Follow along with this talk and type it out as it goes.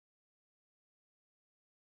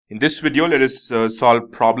In this video, let us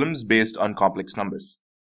solve problems based on complex numbers.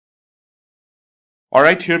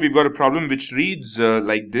 Alright, here we've got a problem which reads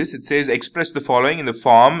like this. It says express the following in the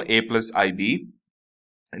form a plus ib.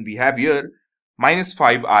 And we have here minus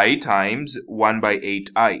 5i times 1 by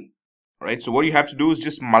 8i. Alright, so what you have to do is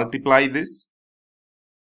just multiply this.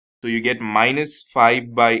 So you get minus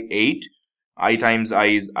 5 by 8. I times I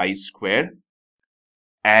is I square.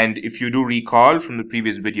 And if you do recall from the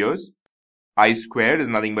previous videos, I squared is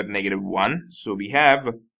nothing but negative 1. So we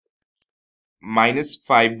have minus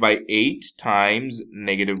 5 by 8 times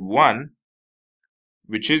negative 1,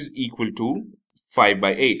 which is equal to 5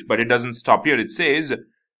 by 8. But it doesn't stop here. It says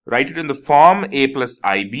write it in the form a plus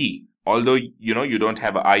ib. Although, you don't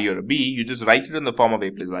have an I or a b, you just write it in the form of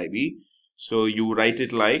a plus ib. So you write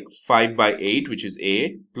it like 5 by 8, which is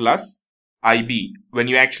a, plus ib. When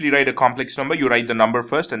you actually write a complex number, you write the number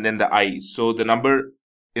first and then the I. So the number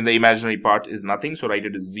in the imaginary part is nothing, so write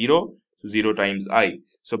it as 0, so 0 times I.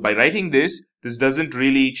 So by writing this doesn't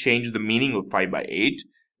really change the meaning of 5 by 8.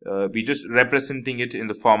 We're just representing it in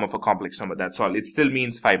the form of a complex number, that's all. It still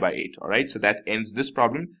means 5 by 8, alright? So that ends this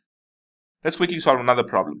problem. Let's quickly solve another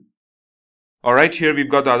problem. Alright, here we've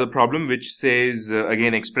got the other problem which says,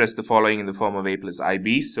 again, express the following in the form of a plus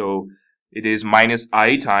ib. So it is minus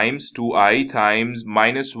I times 2i times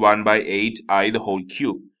minus 1 by 8i the whole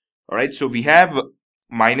cube. Alright, so we have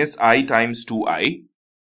minus I times 2i,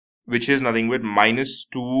 which is nothing but minus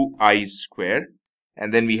 2i square.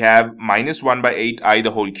 And then we have minus 1 by 8i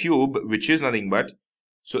the whole cube, which is nothing but,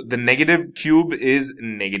 so the negative cube is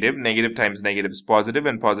negative. Negative times negative is positive,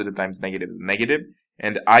 and positive times negative is negative.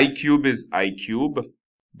 And I cube is I cube.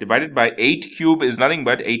 Divided by 8 cube is nothing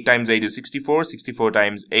but 8 times 8 is 64. 64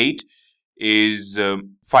 times 8 is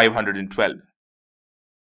 512.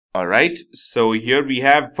 Alright, so here we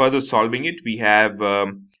have further solving it. We have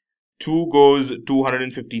 2 goes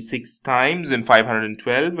 256 times in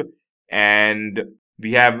 512, and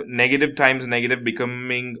we have negative times negative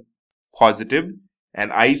becoming positive,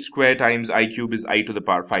 and I square times I cube is I to the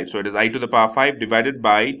power 5. So it is I to the power 5 divided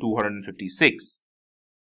by 256.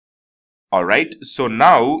 Alright, so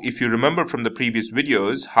now if you remember from the previous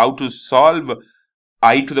videos how to solve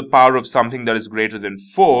I to the power of something that is greater than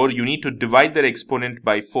 4, you need to divide that exponent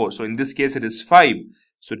by 4. So in this case, it is 5.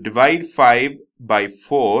 So divide 5 by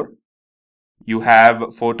 4. You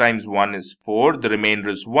have 4 times 1 is 4. The remainder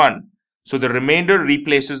is 1. So the remainder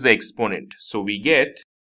replaces the exponent. So we get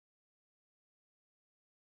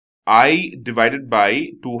I divided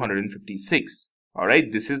by 256.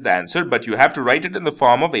 Alright, this is the answer, but you have to write it in the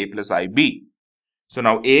form of a plus ib. So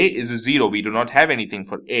now a is a 0. We do not have anything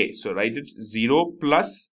for a. So write it 0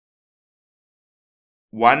 plus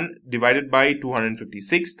 1 divided by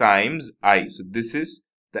 256 times I. So this is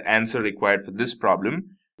the answer required for this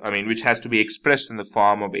problem. Which has to be expressed in the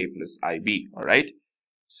form of a plus ib. Alright.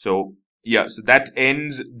 So yeah, so that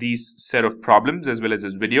ends this set of problems as well as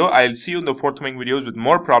this video. I'll see you in the forthcoming videos with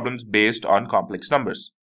more problems based on complex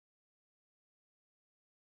numbers.